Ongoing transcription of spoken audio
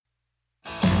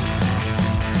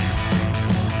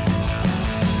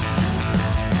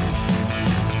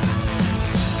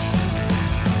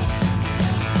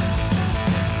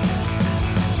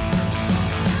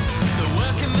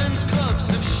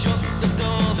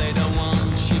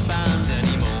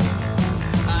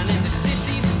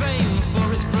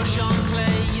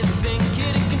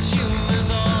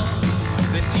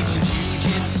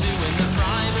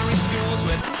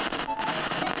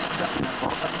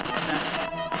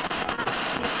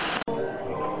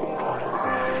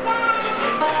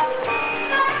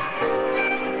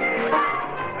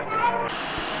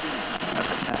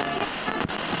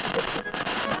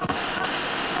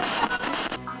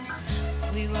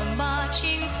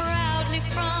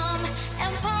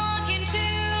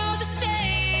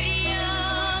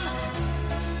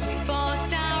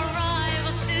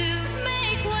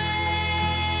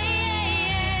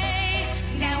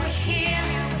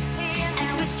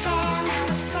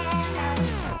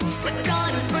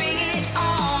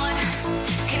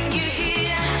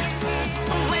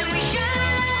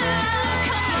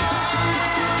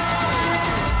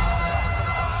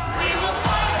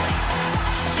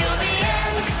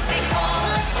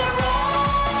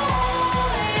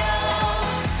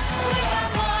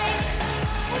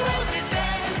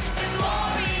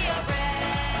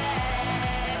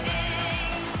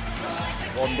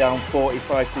down,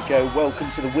 45 to go. Welcome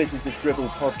to the Wizards of Drivel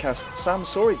podcast. Sam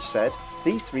Surridge said,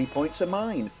 "These 3 points are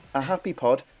mine." A happy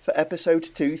pod for episode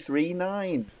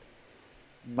 239.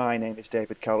 My name is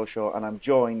David Cowlishaw and I'm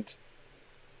joined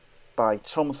by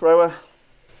Tom Thrower.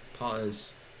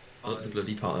 Potters. Up the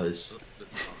bloody Potters.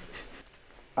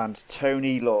 And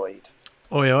Tony Lloyd.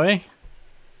 Oi oi.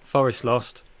 Forest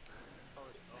lost.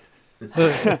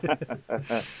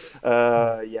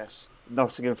 Yes,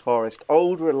 Nottingham Forest.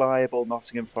 Old, reliable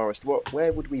Nottingham Forest.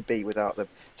 Where would we be without them?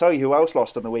 Tell you who else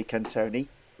lost on the weekend, Tony.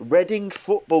 Reading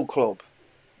Football Club.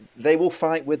 They will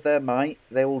fight with their might.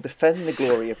 They will defend the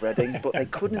glory of Reading, but they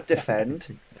couldn't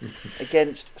defend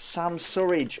against Sam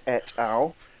Surridge et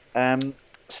al.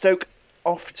 Stoke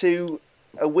off to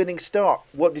a winning start.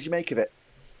 What did you make of it?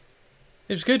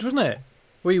 It was good, wasn't it?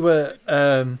 We were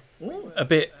a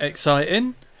bit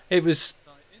exciting.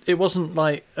 It wasn't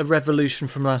like a revolution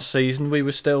from last season. We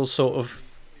were still sort of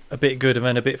a bit good and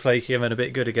then a bit flaky and then a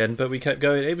bit good again, but we kept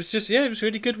going. It was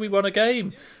really good. We won a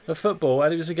game of football,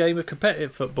 and it was a game of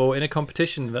competitive football in a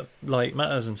competition that like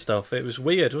matters and stuff. It was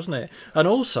weird, wasn't it? And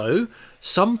also,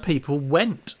 some people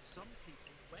went.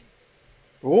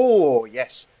 Oh,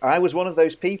 yes. I was one of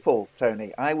those people,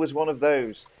 Tony. I was one of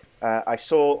those. I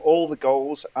saw all the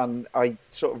goals and I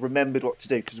sort of remembered what to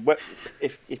do. Because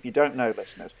if you don't know,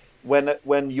 listeners,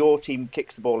 when your team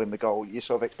kicks the ball in the goal, you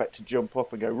sort of expect to jump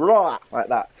up and go, rah, like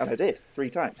that. And I did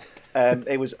 3 times.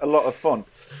 It was a lot of fun.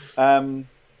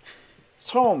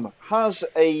 Tom, has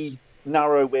a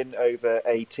narrow win over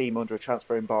a team under a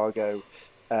transfer embargo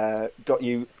got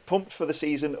you pumped for the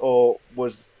season, or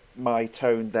was my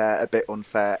tone there a bit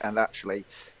unfair? And actually,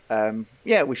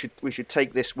 we should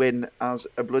take this win as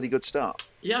a bloody good start.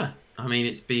 Yeah, I mean,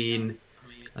 it's been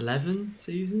 11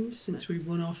 seasons since we've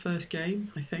won our first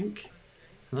game, I think.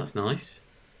 And that's nice.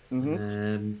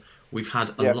 Mm-hmm. We've had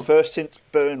first since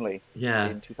Burnley. Yeah.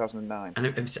 In 2009.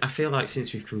 And I feel like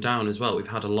since we've come down as well, we've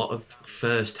had a lot of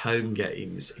first home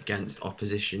games against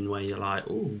opposition where you're like,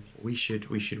 oh, we should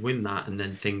win that, and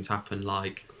then things happen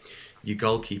like your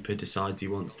goalkeeper decides he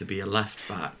wants to be a left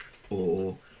back,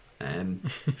 or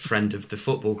friend of the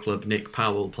football club Nick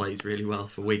Powell plays really well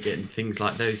for Wigan. Things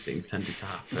like those things tended to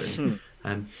happen.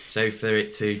 So for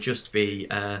it to just be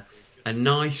a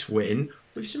nice win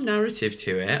with some narrative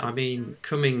to it, I mean,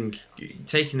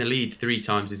 taking the lead 3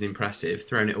 times is impressive.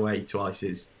 Throwing it away twice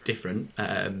is different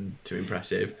to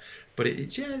impressive. But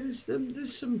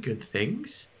there's some good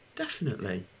things,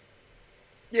 definitely.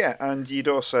 Yeah, and you'd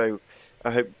also,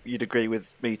 I hope you'd agree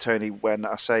with me, Tony, when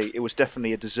I say it was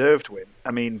definitely a deserved win.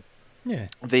 I mean, yeah,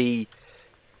 the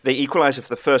equaliser for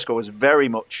the first goal was very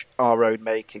much our own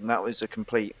making. That was a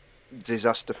complete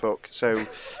disaster fuck. So,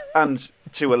 and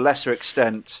to a lesser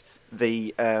extent,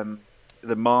 the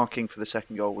marking for the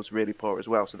second goal was really poor as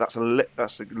well. So that's a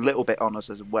little bit on us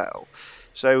as well.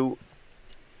 So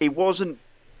it wasn't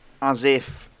as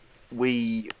if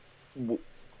we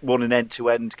won an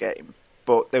end-to-end game,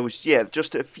 but there was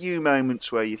just a few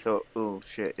moments where you thought, oh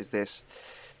shit, is this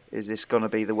going to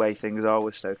be the way things are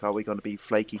with Stoke? Are we going to be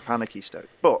flaky, panicky Stoke?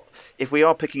 But if we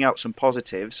are picking out some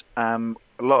positives, a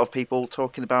lot of people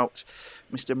talking about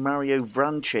Mr. Mario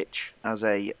Vrancic as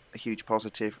a huge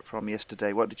positive from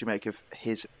yesterday. What did you make of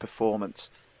his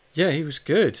performance? Yeah, he was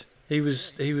good. He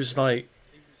was like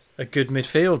a good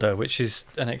midfielder, which is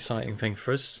an exciting thing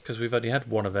for us because we've only had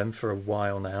one of them for a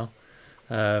while now,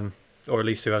 or at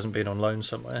least who hasn't been on loan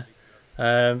somewhere.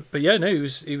 But yeah, no,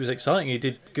 he was exciting. He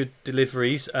did good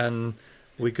deliveries, and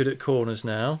we're good at corners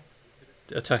now,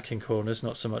 attacking corners,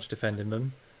 not so much defending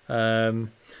them.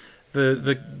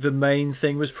 The main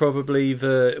thing was probably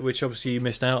which obviously you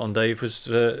missed out on, Dave, was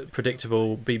the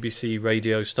predictable BBC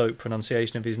Radio Stoke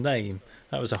pronunciation of his name.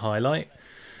 That was a highlight.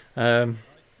 But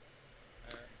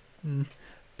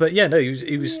yeah, no,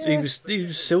 he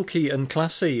was silky and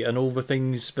classy and all the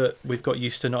things that we've got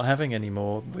used to not having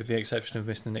anymore, with the exception of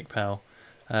Mr. Nick Powell.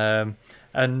 And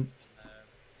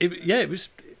it was.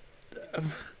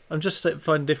 I'm just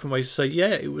finding different ways to say, yeah,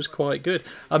 it was quite good.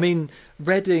 I mean,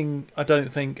 Reading, I don't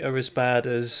think are as bad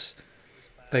as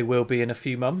they will be in a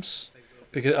few months,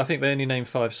 because I think they only named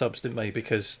 5 subs, didn't they?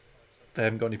 Because they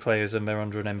haven't got any players and they're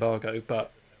under an embargo.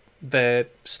 But their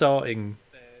starting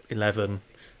 11,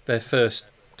 their first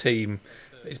team,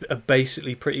 are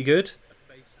basically pretty good,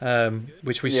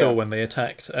 which we saw when they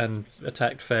attacked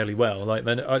fairly well. Like,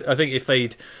 then I think if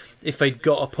they'd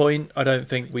got a point, I don't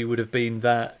think we would have been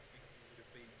that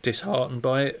disheartened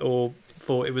by it or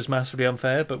thought it was massively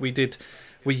unfair. But we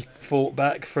fought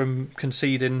back from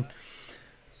conceding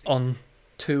on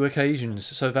 2 occasions,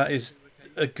 so that is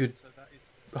a good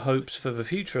hopes for the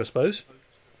future, I suppose.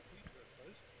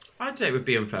 I'd say it would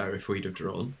be unfair if we'd have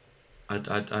drawn.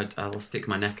 I'll stick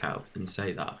my neck out and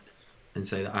say that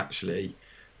actually,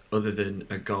 other than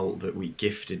a goal that we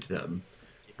gifted them,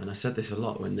 and I said this a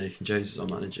lot when Nathan Jones was our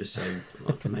manager, so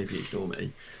maybe ignore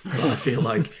me, but I feel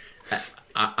like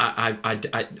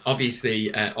I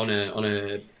obviously on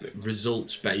a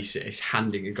results basis,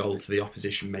 handing a goal to the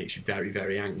opposition makes you very,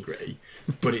 very angry,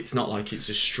 but it's not like it's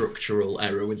a structural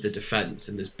error with the defence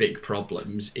and there's big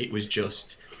problems. It was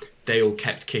just they all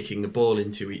kept kicking the ball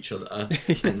into each other,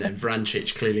 and then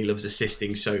Vrancic clearly loves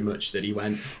assisting so much that he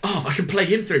went, "Oh, I can play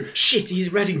him through. Shit, he's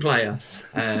a Reading player,"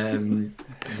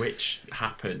 which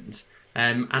happened.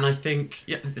 And I think,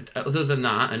 other than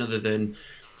that, and other than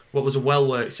what was a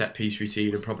well-worked set-piece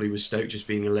routine, and probably was Stoke just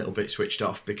being a little bit switched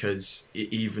off, because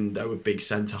even though a big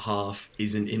centre-half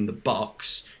isn't in the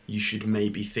box, you should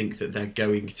maybe think that they're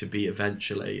going to be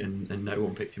eventually, and no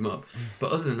one picked him up.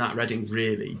 But other than that, Reading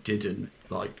really didn't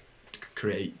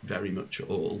create very much at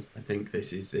all. I think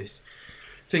this is this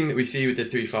thing that we see with the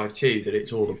 3-5-2, that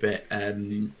it's all a bit...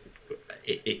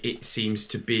 It seems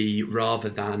to be, rather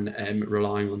than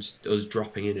relying on us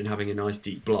dropping in and having a nice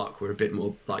deep block, we're a bit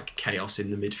more like chaos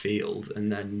in the midfield,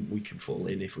 and then we can fall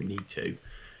in if we need to.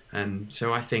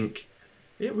 So I think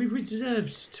we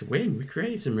deserved to win. We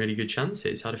created some really good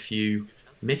chances, had a few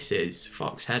misses.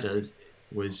 Fox headers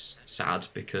was sad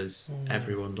because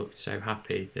everyone looked so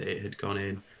happy that it had gone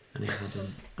in and it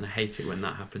hadn't, and I hate it when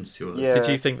that happens to us. Yeah. Did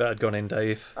you think that had gone in,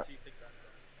 Dave?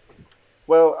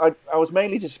 Well, I was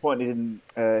mainly disappointed in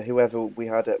whoever we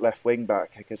had at left wing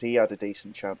back, because he had a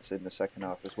decent chance in the second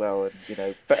half as well,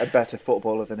 and a better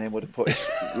footballer than him would have put his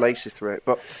laces through it.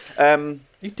 But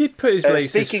he did put his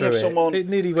laces through it. Someone... It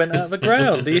nearly went out of the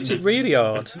ground. He hit it really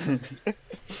hard.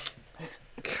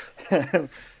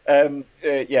 I'm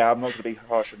not going to be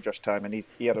harsh on Josh Tymon.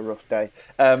 He had a rough day.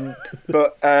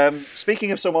 But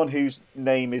speaking of someone whose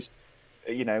name is,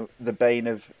 the bane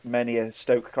of many a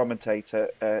Stoke commentator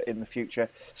in the future,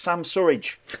 Sam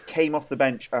Surridge came off the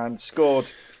bench and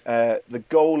scored the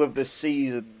goal of the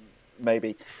season,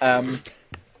 maybe. And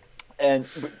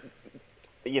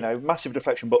massive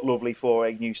deflection, but lovely for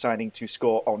a new signing to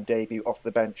score on debut off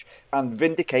the bench, and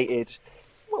vindicated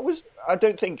what was, I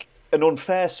don't think, an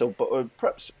unfair sub, but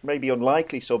perhaps maybe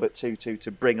unlikely sub at 2-2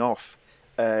 to bring off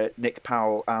Nick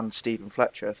Powell and Stephen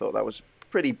Fletcher. I thought that was a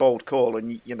pretty bold call,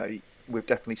 and we've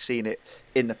definitely seen it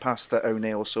in the past that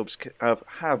O'Neill subs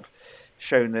have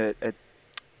shown the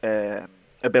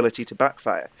ability to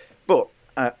backfire. But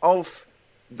of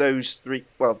those three,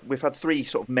 we've had three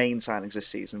sort of main signings this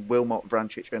season: Wilmot,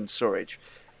 Vrancic and Surridge.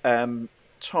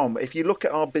 Tom, if you look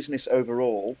at our business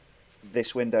overall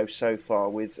this window so far,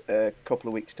 with a couple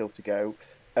of weeks still to go,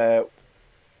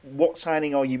 what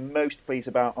signing are you most pleased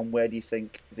about, and where do you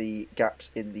think the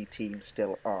gaps in the team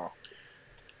still are?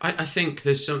 I think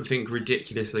there's something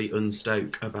ridiculously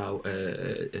un-Stoke about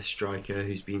a striker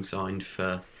who's been signed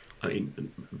for,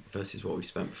 versus what we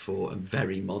spent before, a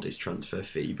very modest transfer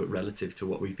fee, but relative to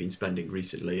what we've been spending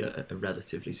recently, a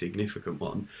relatively significant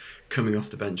one, coming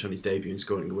off the bench on his debut and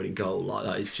scoring a winning goal. Like,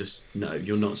 that is just, no,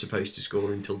 you're not supposed to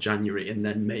score until January, and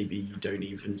then maybe you don't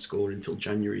even score until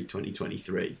January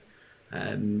 2023.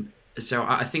 So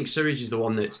I think Surridge is the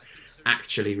one that's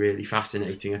actually really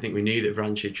fascinating. I think we knew that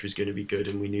Vrancic was going to be good,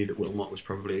 and we knew that Wilmot was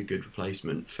probably a good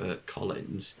replacement for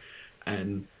Collins.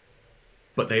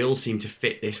 But they all seem to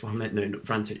fit this. Well, no,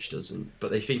 Vrancic doesn't.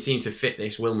 But they seem to fit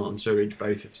this. Wilmot and Surridge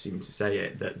both have seemed to say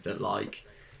it, that like,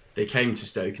 they came to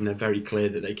Stoke, and they're very clear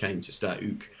that they came to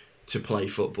Stoke to play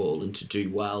football and to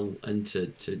do well and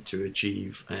to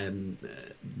achieve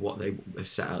what they have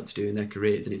set out to do in their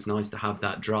careers. And it's nice to have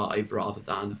that drive, rather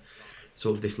than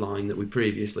sort of this line that we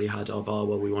previously had of,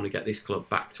 we want to get this club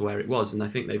back to where it was. And I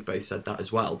think they've both said that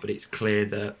as well. But it's clear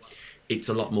that it's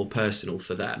a lot more personal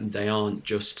for them. They aren't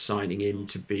just signing in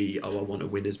to be, I want a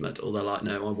winner's medal. They're like,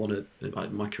 no,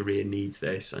 my career needs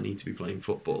this. I need to be playing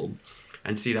football.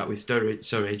 And see that with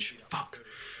Surridge. Fuck.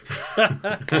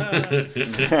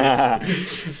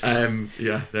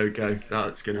 Yeah, there we go.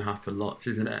 That's going to happen lots,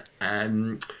 isn't it?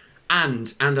 And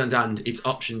it's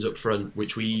options up front,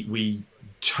 which we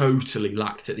totally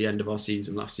lacked at the end of our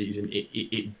season last season.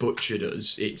 It butchered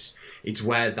us. It's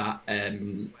where that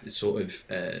sort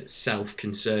of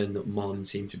self-concern that Mon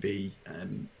seemed to be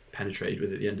penetrated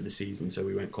with at the end of the season, so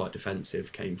we went quite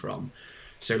defensive, came from.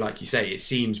 So like you say, it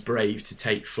seems brave to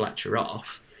take Fletcher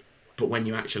off, but when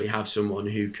you actually have someone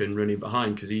who can run in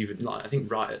behind, because even I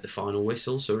think right at the final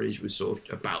whistle, Surridge was sort of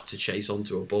about to chase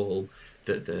onto a ball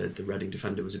that the Reading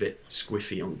defender was a bit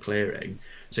squiffy on clearing.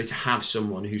 So to have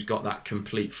someone who's got that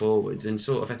complete forwards, and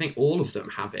sort of, I think all of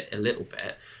them have it a little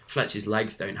bit. Fletcher's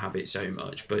legs don't have it so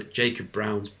much, but Jacob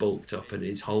Brown's bulked up and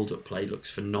his hold-up play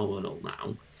looks phenomenal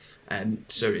now.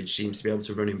 Surridge seems to be able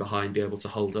to run in behind, be able to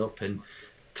hold up, and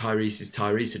Tyrese is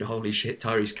Tyrese, and holy shit,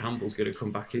 Tyrese Campbell's going to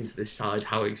come back into this side.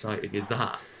 How exciting is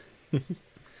that?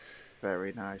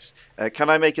 Very nice. Can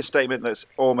I make a statement that's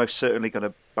almost certainly going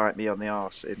to bite me on the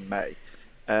arse in May?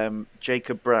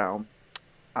 Jacob Brown,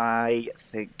 I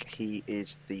think he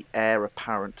is the heir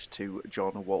apparent to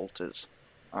John Walters.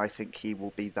 I think he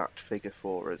will be that figure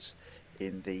for us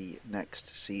in the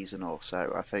next season or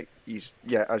so. I think he's,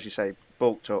 as you say,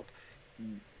 bulked up,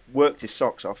 worked his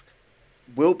socks off.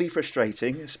 Will be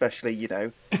frustrating, especially,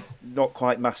 not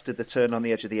quite mastered the turn on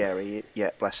the edge of the area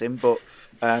yet, bless him. But,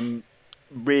 so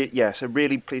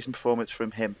really pleasing performance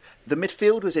from him. The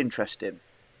midfield was interesting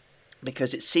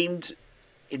because it seemed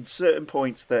in certain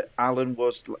points that Allen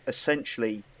was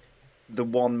essentially the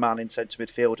one man in centre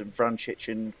midfield and Vrancic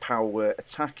and Powell were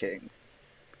attacking.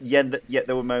 Yet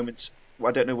there were moments,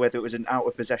 I don't know whether it was an out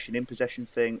of possession, in possession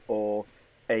thing or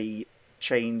a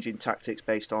change in tactics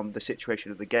based on the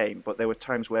situation of the game, but there were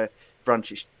times where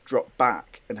Vrancic dropped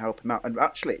back and helped him out. And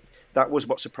actually, that was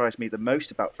what surprised me the most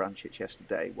about Vrancic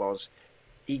yesterday, was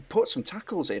he put some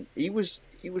tackles in. He was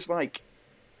like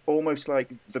almost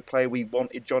like the player we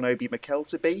wanted John Obi Mikel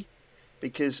to be,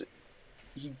 because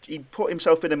he put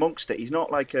himself in amongst it. He's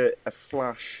not like a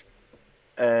flash,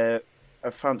 a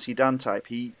fancy Dan type.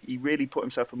 He really put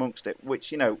himself amongst it,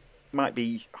 which might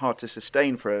be hard to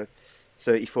sustain for a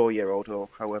 34-year-old or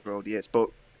however old he is. But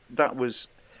that was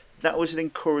an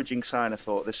encouraging sign, I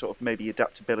thought, the sort of maybe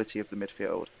adaptability of the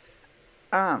midfield.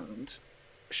 And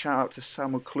shout out to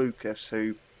Samuel Klukas,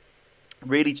 who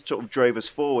really sort of drove us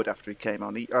forward after he came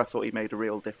on. I thought he made a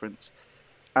real difference.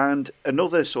 And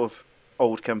another sort of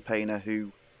old campaigner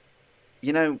who,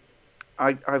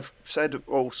 I've said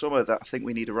all summer that I think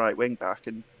we need a right wing back,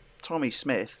 and Tommy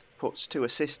Smith puts 2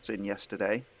 assists in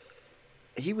yesterday.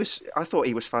 I thought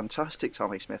he was fantastic,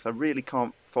 Tommy Smith. I really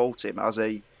can't fault him as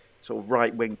a sort of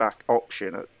right wing back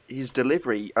option. His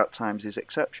delivery at times is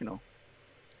exceptional.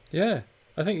 Yeah,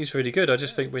 I think he's really good. I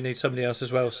just think we need somebody else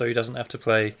as well, so he doesn't have to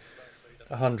play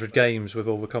 100 games with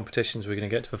all the competitions we're going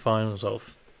to get to the finals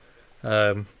of.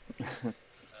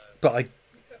 But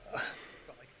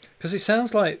because it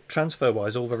sounds like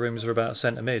transfer-wise, all the rumours are about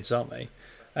centre mids, aren't they?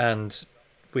 And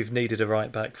we've needed a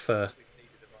right back for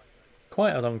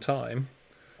quite a long time,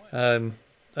 and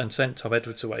sent Tom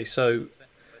Edwards away. So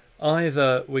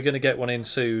either we're going to get one in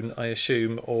soon, I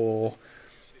assume, or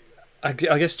I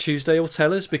guess Tuesday will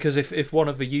tell us, because if one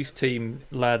of the youth team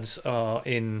lads are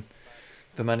in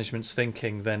the management's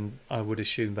thinking, then I would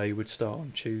assume they would start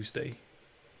on Tuesday.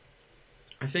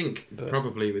 I think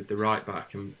probably with the right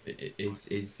back,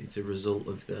 it's a result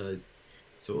of the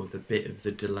sort of the bit of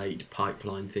the delayed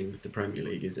pipeline thing with the Premier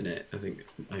League, isn't it? I think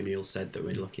O'Neill said that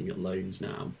we're looking at loans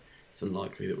now. It's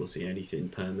unlikely that we'll see anything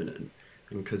permanent,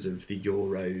 and because of the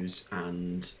Euros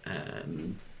and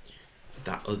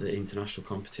that other international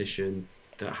competition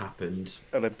that happened,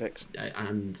 Olympics,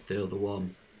 and the other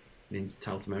one in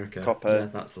South America, Copper,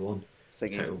 that's the one.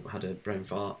 Thingy. Total had a brain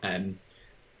fart.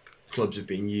 Clubs have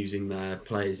been using their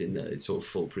players in the sort of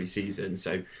full pre-season.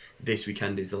 So this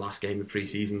weekend is the last game of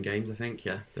pre-season games, I think.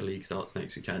 Yeah, the league starts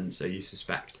next weekend. So you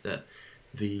suspect that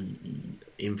the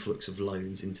influx of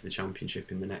loans into the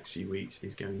Championship in the next few weeks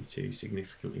is going to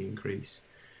significantly increase.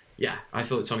 Yeah, I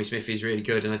thought Tommy Smith is really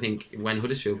good. And I think when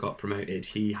Huddersfield got promoted,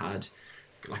 he had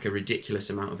like a ridiculous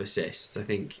amount of assists. I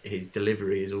think his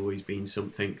delivery has always been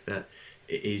something that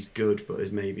is good, but as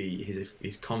maybe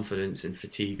his confidence and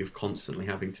fatigue of constantly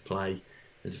having to play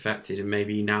has affected, and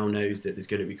maybe he now knows that there's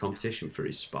going to be competition for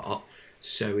his spot,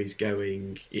 so it's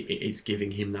giving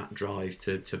him that drive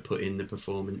to put in the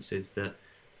performances that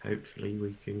hopefully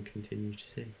we can continue to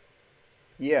see.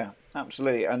 Yeah,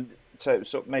 absolutely. And so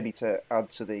maybe to add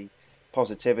to the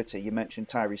positivity, you mentioned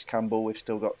Tyrese Campbell. We've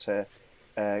still got to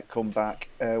come back.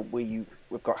 We've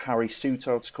got Harry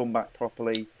Souttar to come back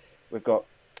properly. We've got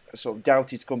sort of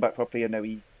Doughty to come back properly. I know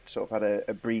he sort of had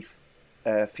a brief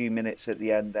few minutes at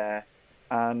the end there,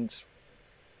 and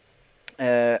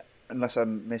unless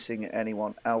I'm missing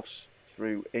anyone else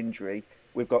through injury,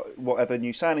 we've got whatever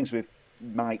new signings we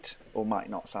might or might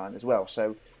not sign as well.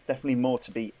 So definitely more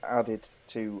to be added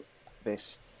to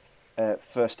this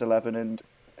first 11,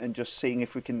 and just seeing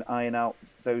if we can iron out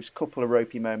those couple of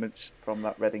ropey moments from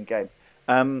that Reading game.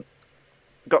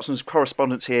 Got some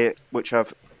correspondence here, which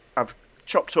I've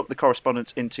chopped up the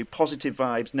correspondence into positive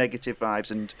vibes, negative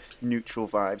vibes, and neutral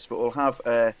vibes. But we'll have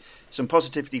some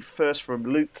positivity first from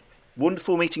Luke.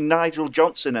 Wonderful meeting Nigel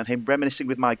Johnson and him reminiscing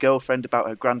with my girlfriend about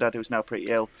her granddad, who's now pretty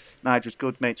ill. Nigel was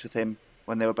good mates with him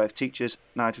when they were both teachers.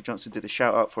 Nigel Johnson did a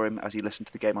shout out for him as he listened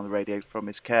to the game on the radio from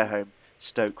his care home,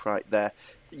 Stoke, right there.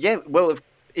 Yeah, well,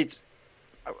 it's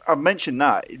I mentioned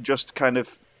that just kind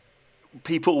of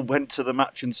people went to the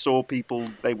match and saw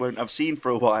people they won't have seen for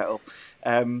a while.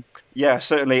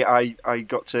 Certainly I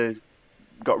got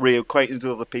reacquainted with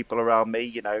other people around me.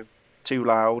 You know, Too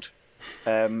Loud,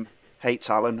 hates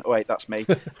Alan. Oh wait, that's me.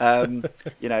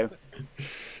 You know,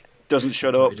 doesn't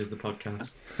shut up. He does the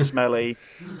podcast. Smelly.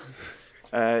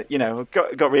 You know,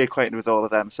 got reacquainted with all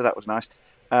of them, so that was nice.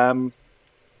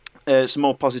 Some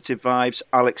more positive vibes.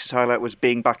 Alex's highlight was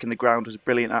being back in the ground was a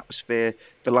brilliant atmosphere.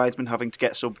 The linesman having to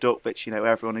get subbed up, which, you know,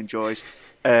 everyone enjoys.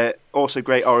 Also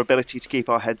great, our ability to keep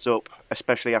our heads up,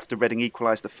 especially after Reading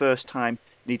equalised the first time.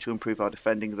 Need to improve our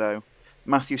defending, though.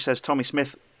 Matthew says Tommy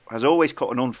Smith has always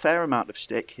caught an unfair amount of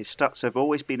stick. His stats have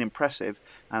always been impressive,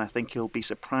 and I think he'll be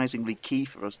surprisingly key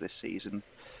for us this season.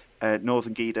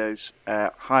 Northern Guido's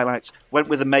highlights. Went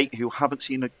with a mate who haven't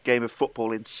seen a game of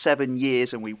football in 7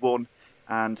 years, and we won.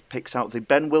 And picks out the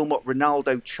Ben Wilmot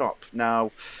Ronaldo chop.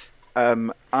 Now,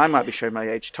 I might be showing my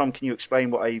age. Tom, can you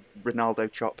explain what a Ronaldo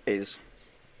chop is?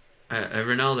 A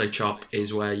Ronaldo chop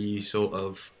is where you sort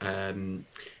of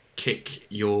kick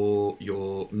your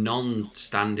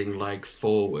non-standing leg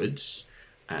forwards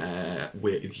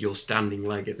with your standing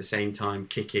leg at the same time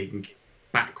kicking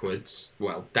backwards,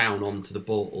 well, down onto the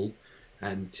ball,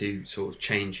 to sort of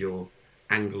change your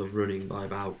angle of running by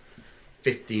about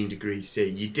 15 degrees C.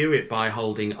 You do it by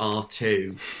holding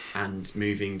R2 and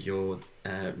moving your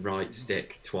right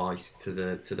stick twice to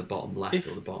the bottom left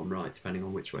or the bottom right, depending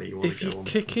on which way you want to go. If you're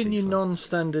kicking your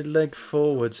non-standing leg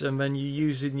forwards and then you're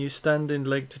using your standing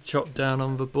leg to chop down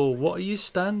on the ball, what are you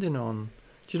standing on?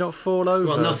 Do you not fall over?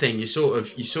 Well, nothing. You sort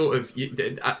of,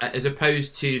 as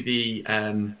opposed to the.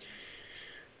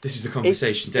 This was the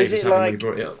conversation Dave was having when he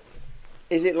brought it up.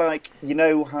 Is it like, you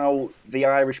know how the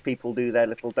Irish people do their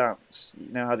little dance?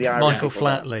 You know how the Irish Michael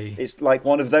Flatley. Dance? It's like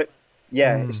one of those.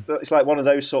 Yeah, it's like one of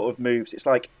those sort of moves. It's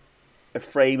like a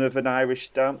frame of an Irish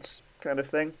dance kind of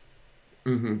thing.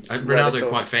 Mm-hmm. Ronaldo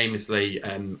quite famously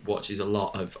watches a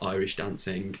lot of Irish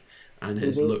dancing and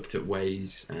has looked at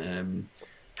ways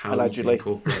how Allegedly. he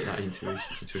can incorporate that into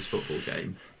his football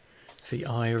game. The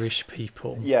Irish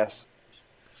people. Yes.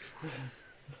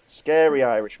 Scary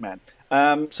Irish men.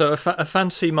 So a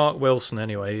fancy Mark Wilson,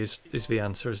 anyway, is the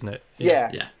answer, isn't it?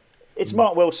 Yeah. It's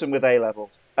Mark Wilson with A-level.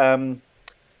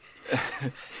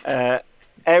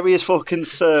 Areas for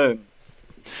concern.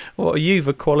 What are you,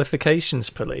 the qualifications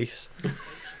police?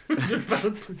 I was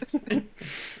about to say.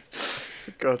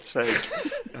 For God's sake.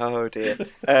 Oh, dear.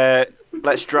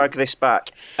 Let's drag this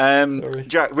back.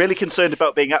 Jack, really concerned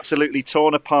about being absolutely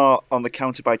torn apart on the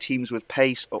counter by teams with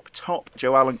pace up top.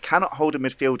 Joe Allen cannot hold a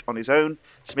midfield on his own.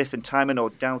 Smith and Timon or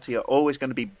Doughty are always going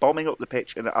to be bombing up the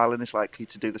pitch, and Allen is likely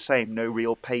to do the same. No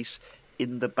real pace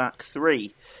in the back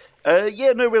three.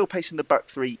 No real pace in the back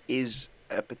three is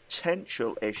a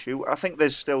potential issue. I think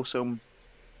there's still some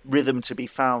rhythm to be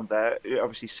found there.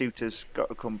 Obviously, Suter's got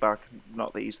to come back.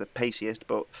 Not that he's the paciest,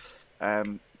 but a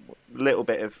little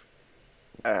bit of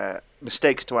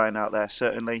mistakes to iron out there,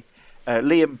 certainly.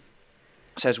 Liam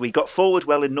says, we got forward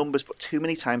well in numbers, but too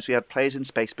many times we had players in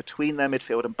space between their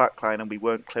midfield and backline and we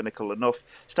weren't clinical enough.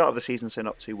 Start of the season, so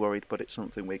not too worried, but it's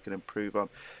something we can improve on.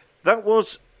 That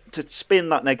was, to spin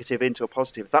that negative into a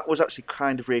positive, that was actually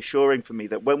kind of reassuring for me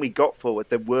that when we got forward,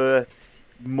 there were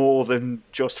more than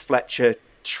just Fletcher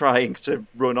trying to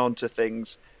run onto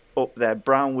things up there.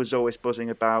 Brown was always buzzing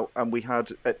about, and we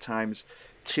had at times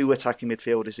two attacking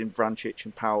midfielders in Vrancic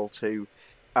and Powell to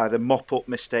either mop up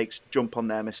mistakes, jump on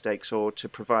their mistakes, or to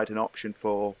provide an option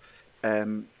for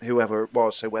whoever it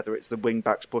was. So whether it's the wing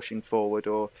backs pushing forward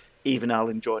or even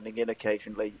Alan joining in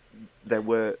occasionally, there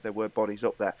were bodies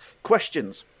up there.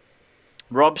 Questions.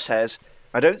 Rob says,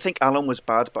 I don't think Alan was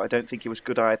bad, but I don't think he was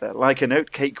good either. Like an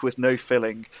oatcake with no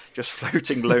filling, just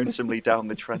floating lonesomely down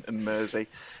the Trent and Mersey.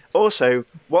 Also,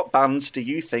 what bands do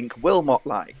you think Wilmot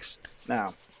likes?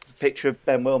 Now, picture of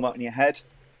Ben Wilmot in your head.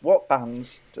 What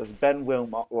bands does Ben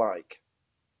Wilmot like?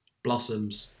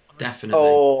 Blossoms. Definitely.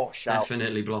 Oh, shout.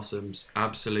 Definitely Blossoms.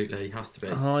 Absolutely. Has to be.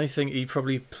 I think he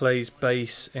probably plays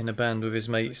bass in a band with his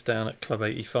mates down at Club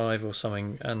 85 or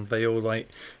something, and they all like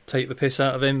take the piss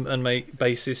out of him and make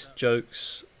bassist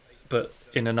jokes, but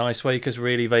in a nice way, because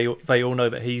really they all know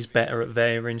that he's better at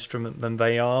their instrument than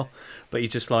they are, but he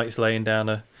just likes laying down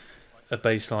a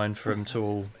bass line for them to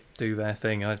all do their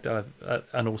thing.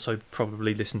 And also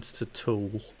probably listens to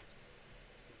Tool.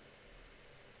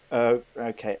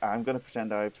 Okay, I'm going to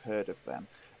pretend I've heard of them.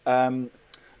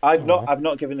 I've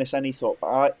not given this any thought,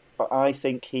 but I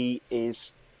think he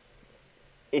is.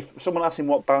 If someone asks him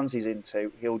what bands he's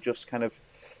into, he'll just kind of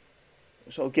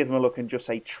sort of give him a look and just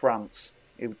say trance.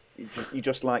 He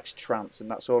just likes trance, and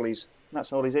that's all he's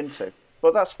into.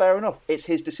 But that's fair enough. It's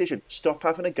his decision. Stop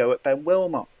having a go at Ben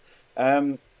Wilmot.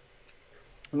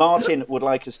 Martin would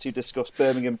like us to discuss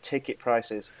Birmingham ticket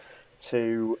prices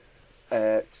to,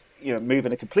 move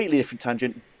in a completely different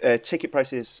tangent. Ticket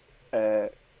prices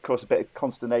cause a bit of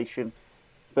consternation.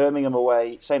 Birmingham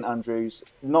away, St Andrews,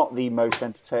 not the most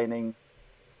entertaining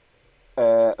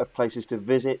of places to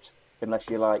visit, unless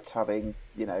you like having,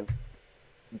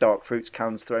 dark fruits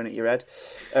cans thrown at your head.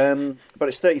 But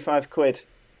it's £35,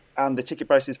 and the ticket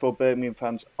prices for Birmingham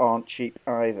fans aren't cheap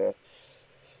either.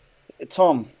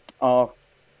 Tom, our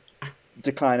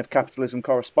decline of capitalism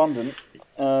correspondent,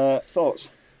 thoughts?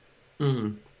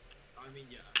 The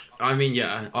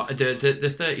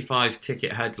 35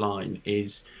 ticket headline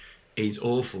is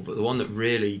awful, but the one that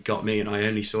really got me, and I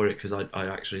only saw it because I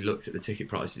actually looked at the ticket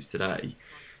prices today,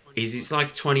 is it's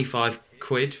like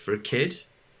 £25 for a kid.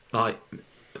 Like,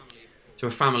 so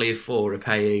a family of four are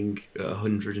paying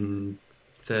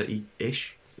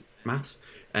 130-ish maths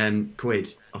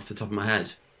quid off the top of my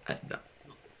head.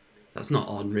 That's not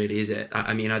on, really, is it?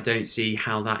 I mean, I don't see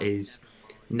how that is.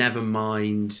 Never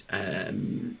mind.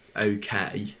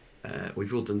 Okay.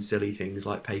 We've all done silly things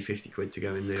like pay £50 to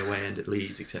go in the away end at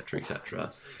Leeds, etc.,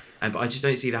 etc. But I just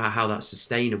don't see how that's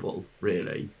sustainable,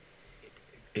 really.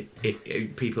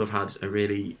 People have had a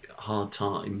really hard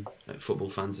time, football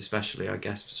fans especially, I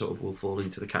guess, sort of will fall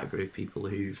into the category of people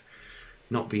who've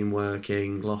not been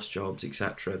working, lost jobs,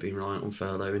 etc., been reliant on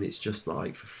furlough, and it's just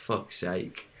like, for fuck's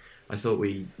sake. I thought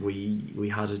we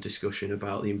had a discussion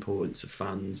about the importance of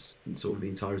fans, and sort of the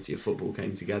entirety of football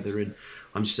came together, and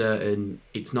I'm certain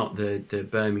it's not the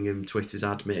Birmingham Twitter's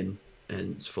admin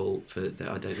and it's fault for that.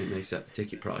 I don't think they set the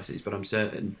ticket prices, but I'm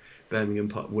certain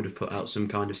Birmingham would have put out some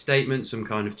kind of statement, some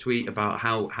kind of tweet about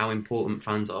how important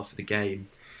fans are for the game.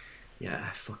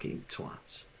 Yeah, fucking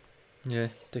twats. Yeah,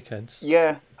 dickheads.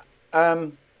 Yeah,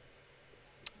 and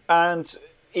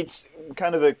it's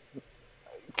kind of a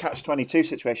catch-22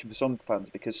 situation for some fans,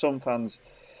 because some fans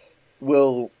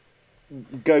will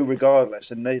go regardless,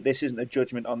 and this isn't a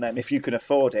judgment on them. If you can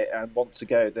afford it and want to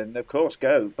go, then of course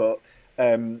go, but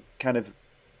kind of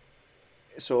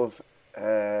sort of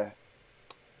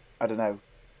I don't know,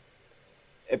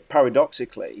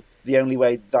 paradoxically, the only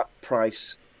way that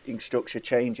pricing structure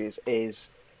changes is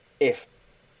if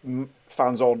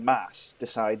fans en masse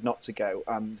decide not to go,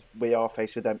 and we are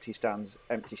faced with empty stands,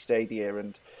 empty stadia,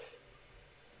 and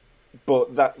but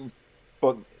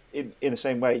in the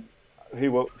same way,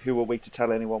 who are we to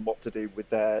tell anyone what to do with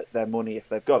their money if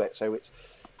they've got it? So it's,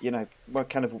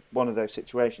 kind of one of those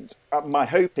situations. My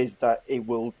hope is that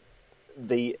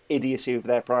the idiocy of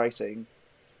their pricing,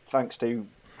 thanks to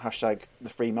 #the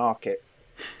free market,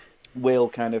 will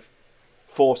kind of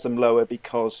force them lower,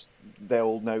 because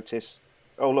they'll notice,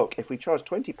 oh look, if we charge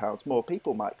 £20, more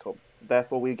people might come,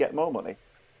 therefore we get more money.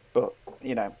 But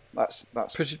that's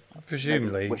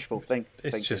presumably wishful thinking.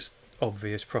 It's just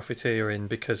obvious profiteering,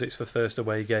 because it's the first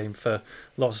away game for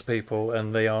lots of people,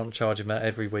 and they aren't charging that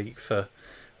every week for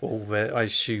all their. I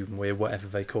assume we're whatever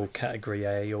they call Category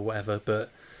A or whatever, but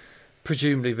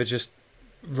presumably they're just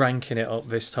ranking it up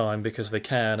this time because they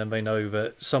can, and they know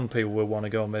that some people will want to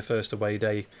go on their first away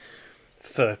day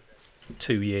for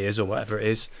 2 years or whatever it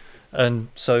is. And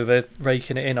so they're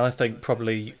raking it in. I think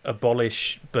probably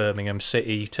abolish Birmingham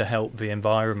City to help the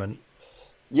environment.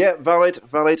 Yeah, valid,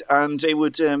 and it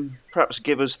would perhaps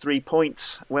give us 3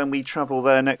 points when we travel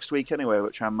there next week anyway,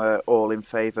 which I'm all in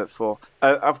favour for.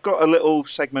 I've got a little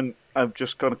segment I'm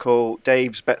just going to call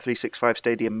Dave's Bet365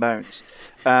 Stadium Moans.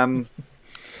 I've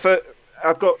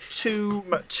got two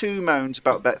moans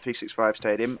about Bet365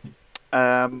 Stadium.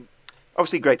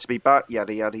 Obviously great to be back,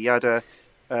 yada, yada, yada.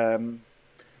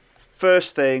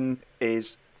 First thing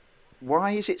is,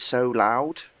 why is it so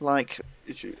loud? Like,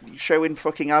 showing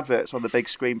fucking adverts on the big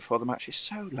screen before the match is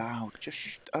so loud.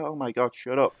 Oh my God,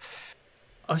 shut up.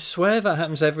 I swear that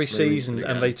happens every season,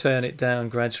 and they turn it down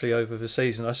gradually over the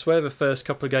season. I swear the first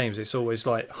couple of games it's always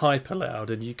like hyper loud,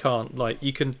 and you can't,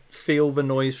 you can feel the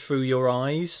noise through your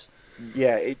eyes.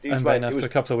 Yeah, and then after a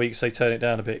couple of weeks they turn it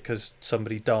down a bit because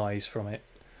somebody dies from it.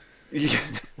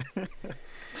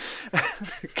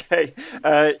 Okay.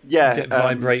 Yeah. Get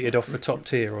vibrated off the top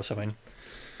tier or something.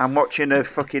 I'm watching a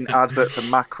fucking advert for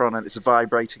Macron and it's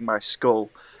vibrating my skull.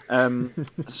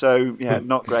 So, yeah,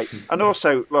 not great. And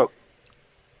also, look,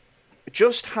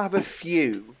 just have a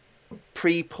few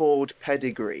pre-poured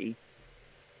pedigree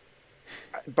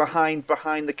behind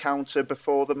the counter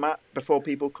before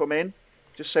people come in,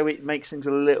 just so it makes things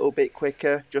a little bit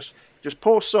quicker. Just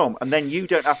pour some, and then you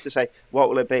don't have to say, what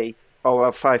will it be? Oh, I'll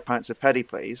have 5 pints of Pedi,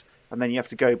 please. And then you have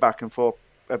to go back and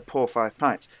pour 5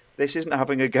 pints. This isn't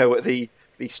having a go at the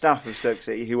the staff of Stoke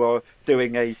City, who are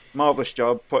doing a marvellous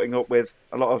job putting up with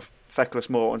a lot of feckless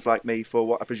morons like me for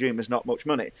what I presume is not much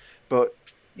money. But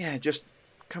yeah, just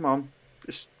come on,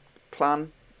 just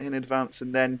plan in advance,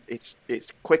 and then it's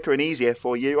quicker and easier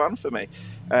for you and for me.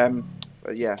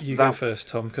 But yeah, You go first,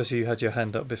 Tom, because you had your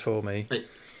hand up before me.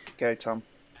 Go, Tom.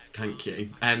 Thank you.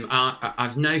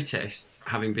 I've noticed,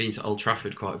 having been to Old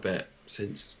Trafford quite a bit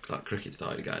since cricket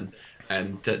started again,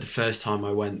 that the first time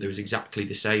I went, there was exactly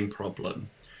the same problem,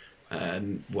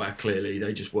 where clearly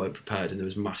they just weren't prepared and there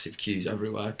was massive queues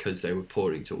everywhere because they were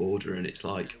pouring to order, and it's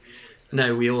like,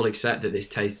 no, we all accept that this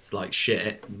tastes like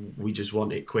shit, we just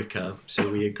want it quicker, so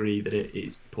we agree that it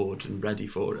is poured and ready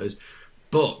for us.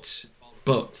 But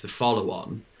the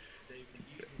follow-on,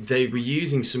 they were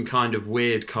using some kind of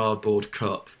weird cardboard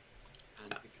cup,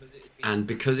 and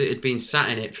because it had been sat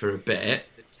in it for a bit,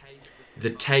 the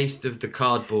taste of the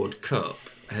cardboard cup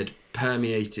had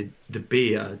permeated the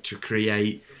beer to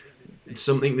create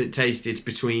something that tasted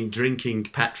between drinking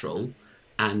petrol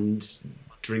and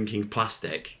drinking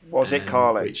plastic. Was it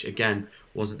Carling? Which, again,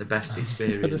 wasn't the best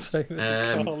experience. I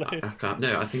can't.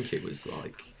 No, I think it was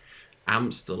like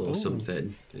Amstel or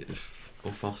something.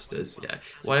 Or Foster's, yeah.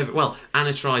 Whatever. Well,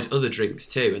 Anna tried other drinks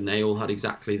too, and they all had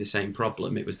exactly the same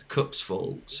problem. It was the cups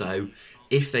full. So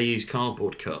if they use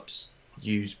cardboard cups,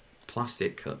 use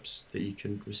plastic cups that you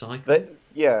can recycle.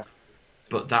 Yeah.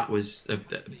 But that was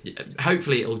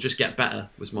hopefully it'll just get better.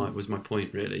 Was my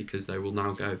point really, because they will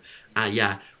now go,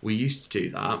 yeah, we used to do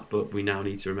that, but we now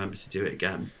need to remember to do it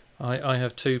again. I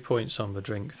have 2 points on the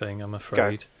drink thing, I'm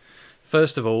afraid. Go.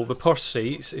 First of all, the posh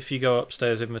seats, if you go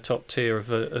upstairs in the top tier of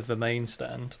the main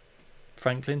stand,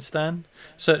 Franklin stand,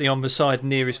 certainly on the side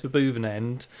nearest the boothing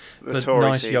end, the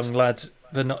nice seats. Young lads,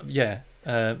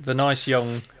 the nice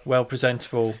young,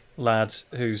 well-presentable lad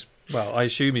who's, well, I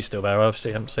assume he's still there. I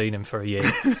obviously haven't seen him for a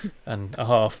year and a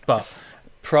half, but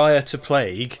prior to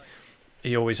Plague,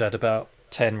 he always had about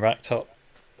 10 racked up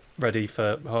ready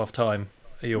for half-time.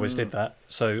 He always did that.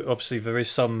 So obviously there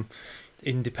is some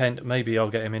independent. Maybe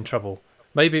I'll get him in trouble.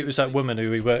 Maybe it was that woman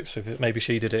who he works with. Maybe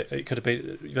she did it. It could have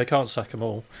been. They can't sack them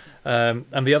all. And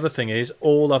the other thing is,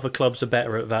 all other clubs are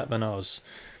better at that than us.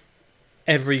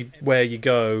 Everywhere you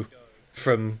go,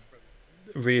 from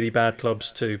really bad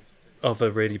clubs to other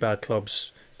really bad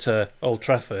clubs to Old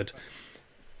Trafford,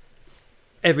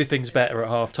 everything's better at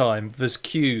half time. There's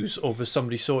queues, or there's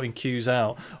somebody sorting queues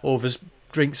out, or there's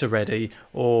drinks are ready,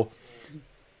 or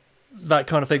that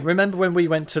kind of thing. Remember when we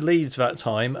went to Leeds that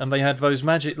time and they had those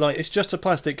magic, like, it's just a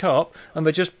plastic cup and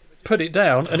they just put it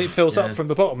down and it fills up from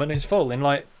the bottom and it's full in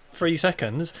like 3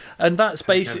 seconds, and that's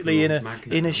basically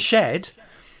in a shed,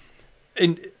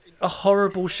 in a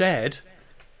horrible shed,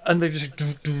 and they just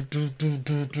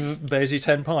there's your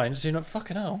 10 pints. You're not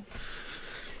fucking hell.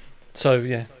 So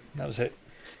yeah, that was it.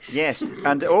 Yes,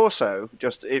 and also,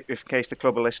 just if in case the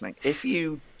club are listening, if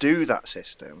you do that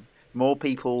system, more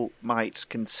people might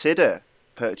consider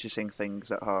purchasing things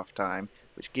at half time,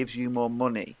 which gives you more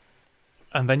money.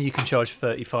 And then you can charge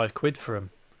 35 quid for them.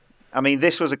 I mean,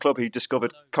 this was a club who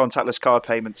discovered contactless card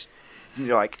payments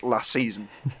like last season.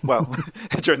 Well,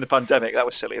 during the pandemic. That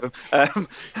was silly of them.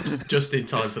 Just in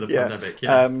time for the pandemic,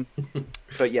 yeah.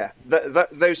 But yeah,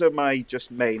 those are my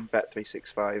just main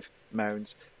Bet365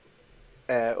 moans.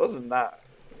 Other than that,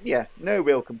 yeah, no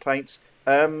real complaints.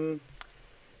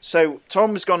 So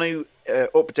Tom's going to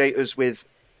update us with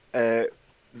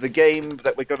the game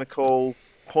that we're going to call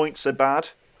Points Are Bad.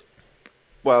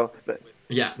 Well,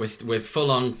 yeah, we're full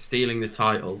on stealing the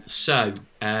title. So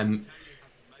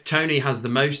Tony has the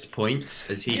most points,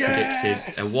 as he predicted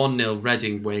a 1-0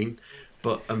 Reading win.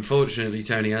 But unfortunately,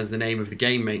 Tony, as the name of the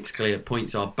game makes clear,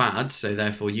 points are bad. So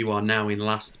therefore, you are now in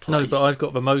last place. No, but I've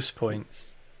got the most points.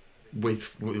 With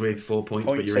 4 points,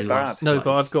 but you're in last. No,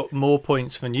 but I've got more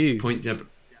points than you. But points are bad.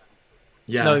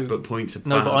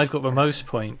 No, but I've got the most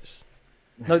points.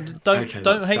 No, don't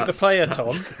hate the player,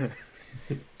 Tom.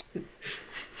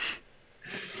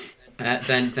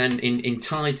 Then in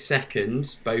tied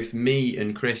second, both me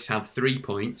and Chris have 3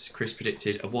 points. Chris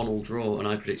predicted a 1-1 draw, and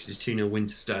I predicted a 2-0 win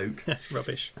to Stoke.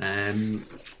 Rubbish.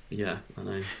 Yeah, I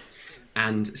know.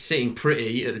 And sitting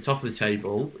pretty at the top of the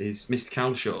table is Mr.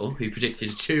 Calshaw, who predicted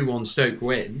a 2-1 Stoke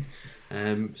win.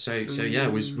 So yeah,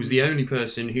 was the only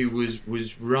person who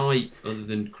was right, other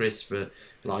than Chris, for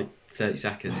like 30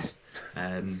 seconds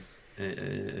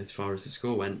as far as the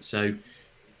score went. So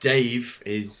Dave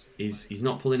he's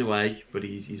not pulling away, but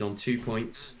he's on 2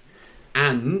 points,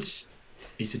 and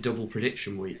it's a double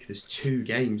prediction week. There's 2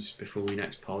 games before we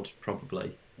next pod,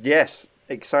 probably. Yes,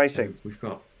 exciting. So we've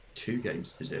got 2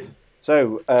 games to do.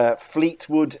 So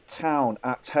Fleetwood Town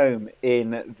at home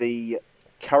in the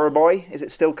Carabao. Is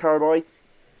it still Carabao?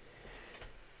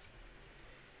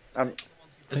 Um,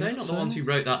 Are they not the ones who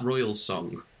wrote that Royals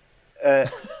song? uh,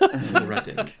 For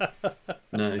Reading?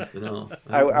 No, they're not.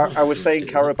 I was saying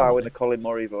Carabao in the Colin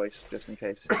Murray voice, just in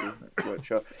case you weren't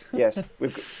sure. Yes,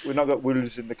 we've not got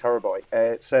Wolves in the Carabao.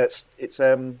 It's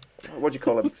what do you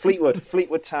call them?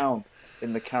 Fleetwood Town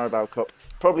in the Carabao Cup.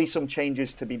 Probably some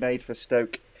changes to be made for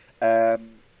Stoke.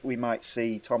 We might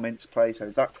see Tom Ince play, so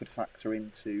that could factor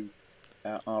into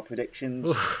our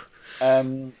predictions.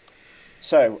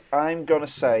 So I'm going to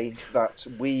say that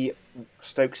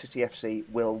Stoke City FC,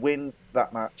 will win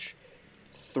that match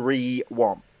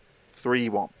 3-1.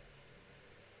 3-1.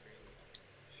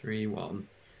 3-1.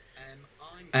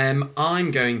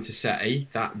 I'm going to say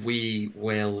that we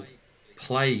will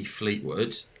play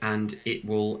Fleetwood and it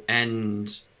will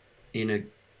end in a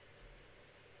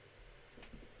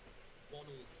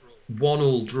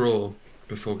 1-1 draw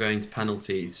before going to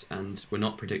penalties, and we're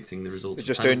not predicting the results. We're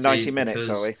just doing 90 minutes,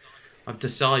 are we? I've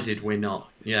decided we're not.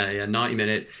 Yeah, 90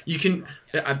 minutes. You can...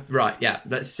 right, yeah.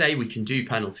 Let's say we can do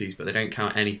penalties, but they don't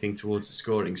count anything towards the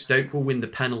scoring. Stoke will win the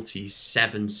penalties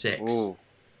 7-6. Ooh.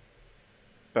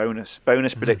 Bonus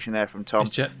prediction there from Tom. Is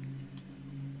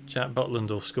Jack Butland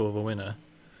will score the winner.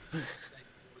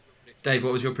 Dave,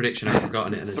 what was your prediction? I've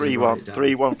forgotten it. 3-1.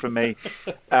 3-1 from me.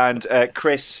 And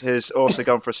Chris has also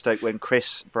gone for a Stoke win.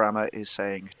 Chris Brammer is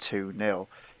saying 2-0.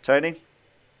 Tony?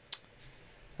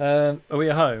 Are we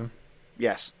at home?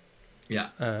 Yes. Yeah.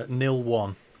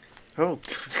 0-1. Oh,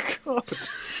 God.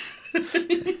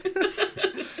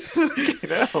 Fucking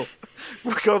hell.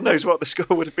 Well, God knows what the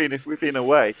score would have been if we'd been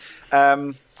away.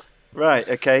 Right,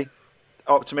 okay.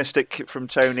 Optimistic from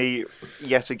Tony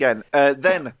yet again.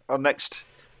 Then our next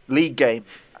league game,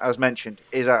 as mentioned,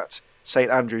 is at St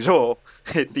Andrews Hall,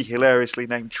 the hilariously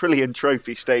named Trillion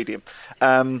Trophy Stadium.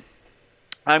 I'm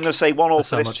going to say 1-1 for this.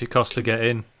 That's how much it costs to get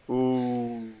in.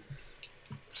 Ooh.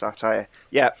 Satire.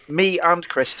 Yeah, me and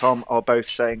Chris Tom are both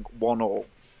saying 1-1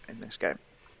 in this game.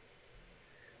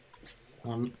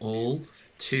 1-1.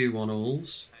 2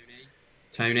 1-1s.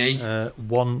 Tony?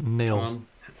 1-0.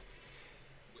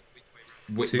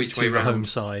 Which way to the round? home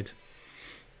side.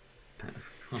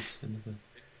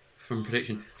 From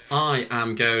prediction. I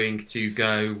am going to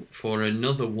go for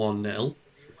another 1-0,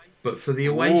 but for the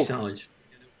away side.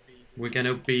 We're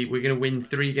gonna win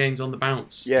 3 games on the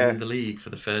bounce in the league for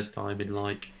the first time in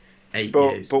like 8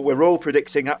 years. But we're all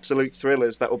predicting absolute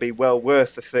thrillers that will be well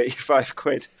worth the 35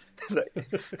 quid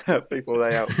that people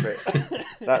lay out for it.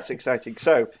 That's exciting.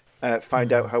 So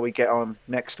find out how we get on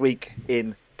next week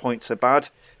in Points Are Bad,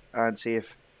 and see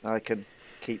if I can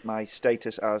keep my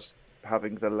status as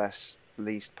having the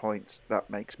least points. That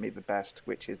makes me the best,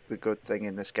 which is the good thing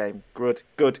in this game. Good.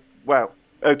 Well,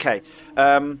 okay.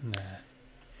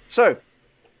 So,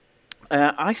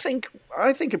 I think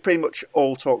are pretty much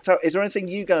all talked out. Is there anything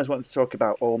you guys want to talk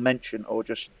about or mention or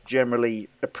just generally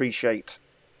appreciate?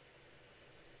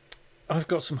 I've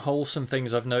got some wholesome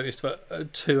things I've noticed,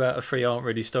 but 2 out of 3 aren't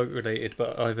really Stoke related,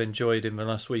 but I've enjoyed in the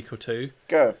last week or two.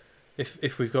 Go.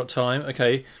 If we've got time.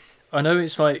 Okay. I know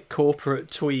it's like corporate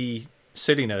twee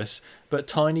silliness, but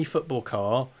Tiny Football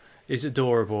Car is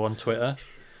adorable on Twitter.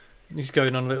 He's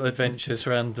going on little adventures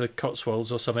around the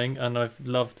Cotswolds or something, and I've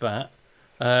loved that.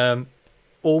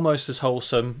 Almost as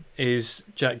wholesome is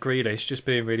Jack Grealish just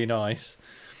being really nice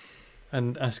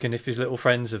and asking if his little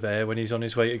friends are there when he's on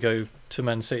his way to go to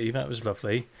Man City. That was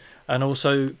lovely. And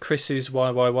also Chris's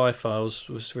YYY files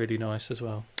was really nice as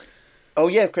well. Oh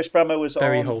yeah, Chris Brammer was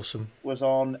very wholesome. Was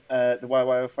on the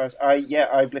YYY files.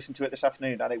 I've listened to it this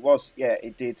afternoon, and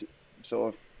it did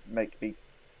sort of make me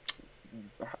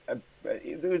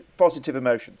positive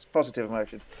emotions.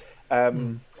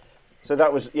 So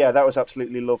that was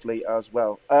absolutely lovely as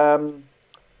well.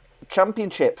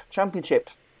 Championship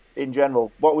in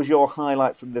general. What was your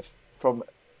highlight from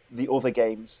the other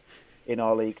games in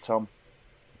our league, Tom?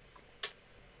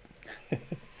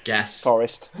 Guess.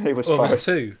 Forest. It was Forest. Forest.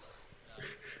 2.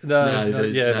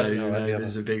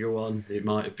 There's a bigger one. It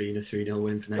might have been a 3-0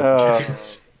 win for Nathan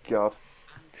Jones. God.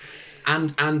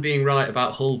 And being right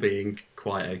about Hull being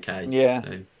quite okay. Yeah. So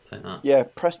take that. Yeah,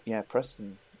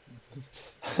 Preston.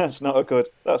 That's not a good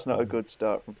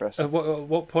start from Preston. At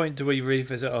what point do we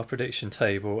revisit our prediction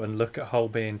table and look at Hull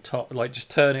being top? Like, just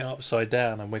turn it upside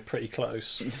down, and we're pretty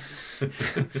close.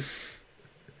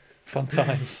 Fun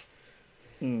times.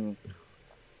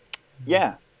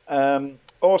 Yeah.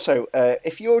 Also,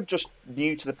 if you're just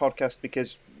new to the podcast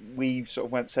because we sort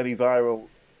of went semi-viral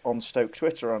on Stoke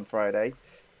Twitter on Friday,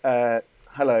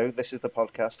 hello, this is the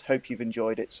podcast. Hope you've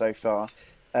enjoyed it so far.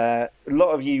 A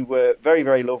lot of you were very,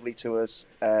 very lovely to us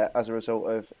as a result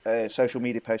of a social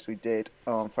media post we did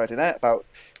on Friday night about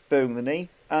booing the knee,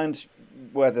 and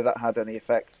whether that had any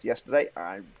effect yesterday,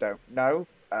 I don't know.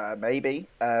 Maybe.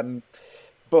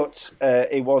 But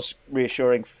it was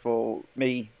reassuring for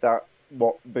me that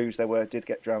what boos there were did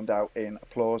get drowned out in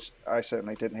applause. I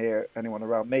certainly didn't hear anyone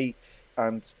around me,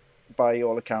 and by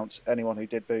all accounts, anyone who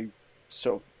did boo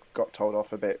sort of got told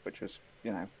off a bit, which was,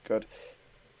 good.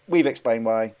 We've explained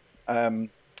why, and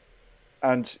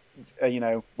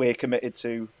we're committed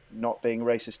to not being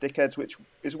racist dickheads, which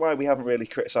is why we haven't really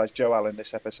criticised Joe Allen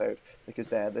this episode, because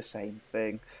they're the same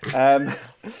thing.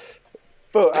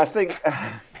 But I think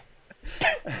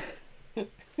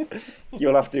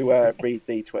you'll have to read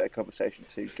the Twitter conversation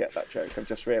to get that joke. I've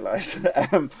just realised.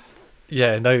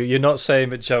 Yeah, no, you're not saying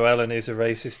that Joe Allen is a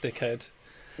racist dickhead.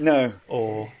 No.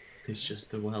 Or he's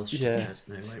just a Welsh Yeah.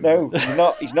 dickhead. No, he's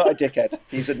not. He's not a dickhead.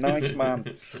 He's a nice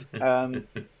man.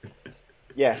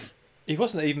 Yes. he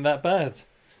wasn't even that bad.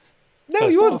 No,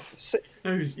 First you wouldn't. off.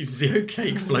 No, he was the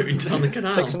okay floating down the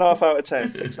canal. 6.5 out of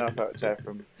 10. 6.5 out of 10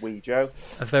 from Wee Joe.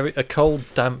 A cold,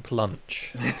 damp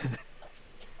lunch.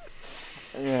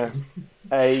 Yeah.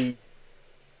 A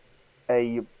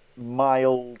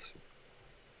mild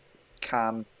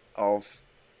can of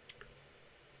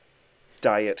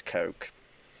Diet Coke.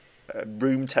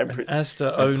 Room An temperature.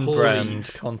 Asda own poorly-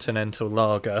 brand continental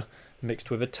lager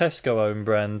mixed with a Tesco own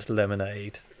brand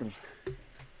lemonade.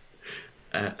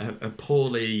 A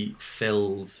poorly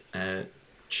filled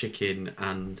chicken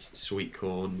and sweet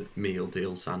corn meal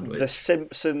deal sandwich. The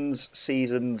Simpsons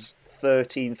seasons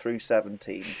 13 through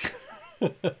 17.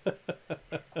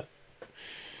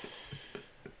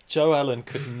 Joe Allen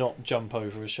could not jump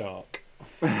over a shark.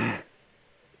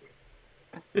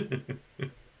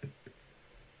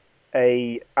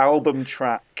 A album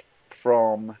track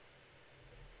from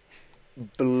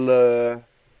Blur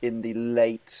in the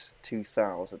late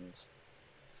 2000s.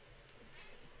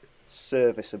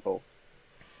 Serviceable.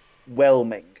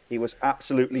 Whelming. He was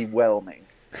absolutely whelming.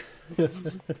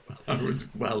 I was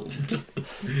whelmed.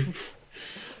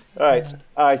 Right,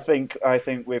 I think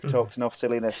we've talked enough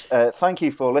silliness. Thank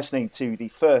you for listening to the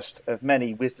first of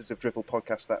many Wizards of Drivel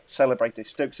podcasts that celebrate a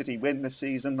Stoke City win this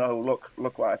season. Oh, look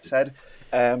what I've said.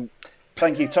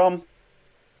 Thank you, Tom.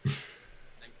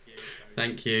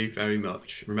 Thank you very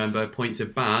much. Remember, points are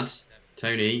bad.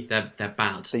 Tony, they're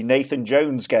bad. The Nathan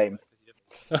Jones game.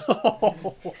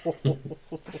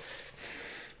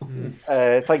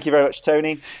 Thank you very much,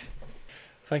 Tony.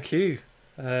 Thank you.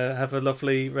 Have a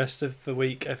lovely rest of the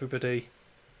week, everybody.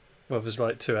 Well, there's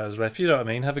like 2 hours left. You know what I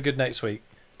mean? Have a good next week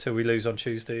till we lose on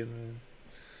Tuesday.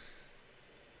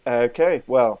 Okay,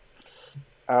 well,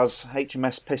 as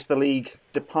HMS Piss the League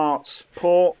departs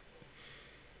port,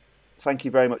 thank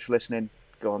you very much for listening.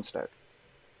 Go on, Stoke.